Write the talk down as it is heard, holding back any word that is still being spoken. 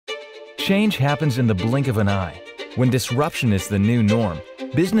Change happens in the blink of an eye. When disruption is the new norm,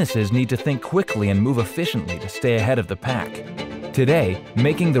 businesses need to think quickly and move efficiently to stay ahead of the pack. Today,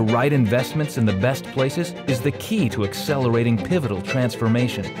 making the right investments in the best places is the key to accelerating pivotal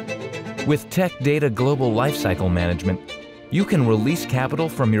transformation. With Tech Data Global Lifecycle Management, you can release capital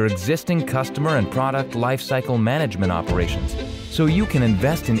from your existing customer and product lifecycle management operations so you can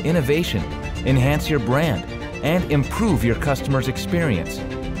invest in innovation, enhance your brand, and improve your customer's experience.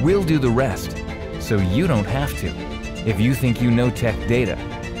 We'll do the rest, so you don't have to. If you think you know tech data,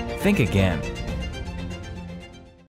 think again.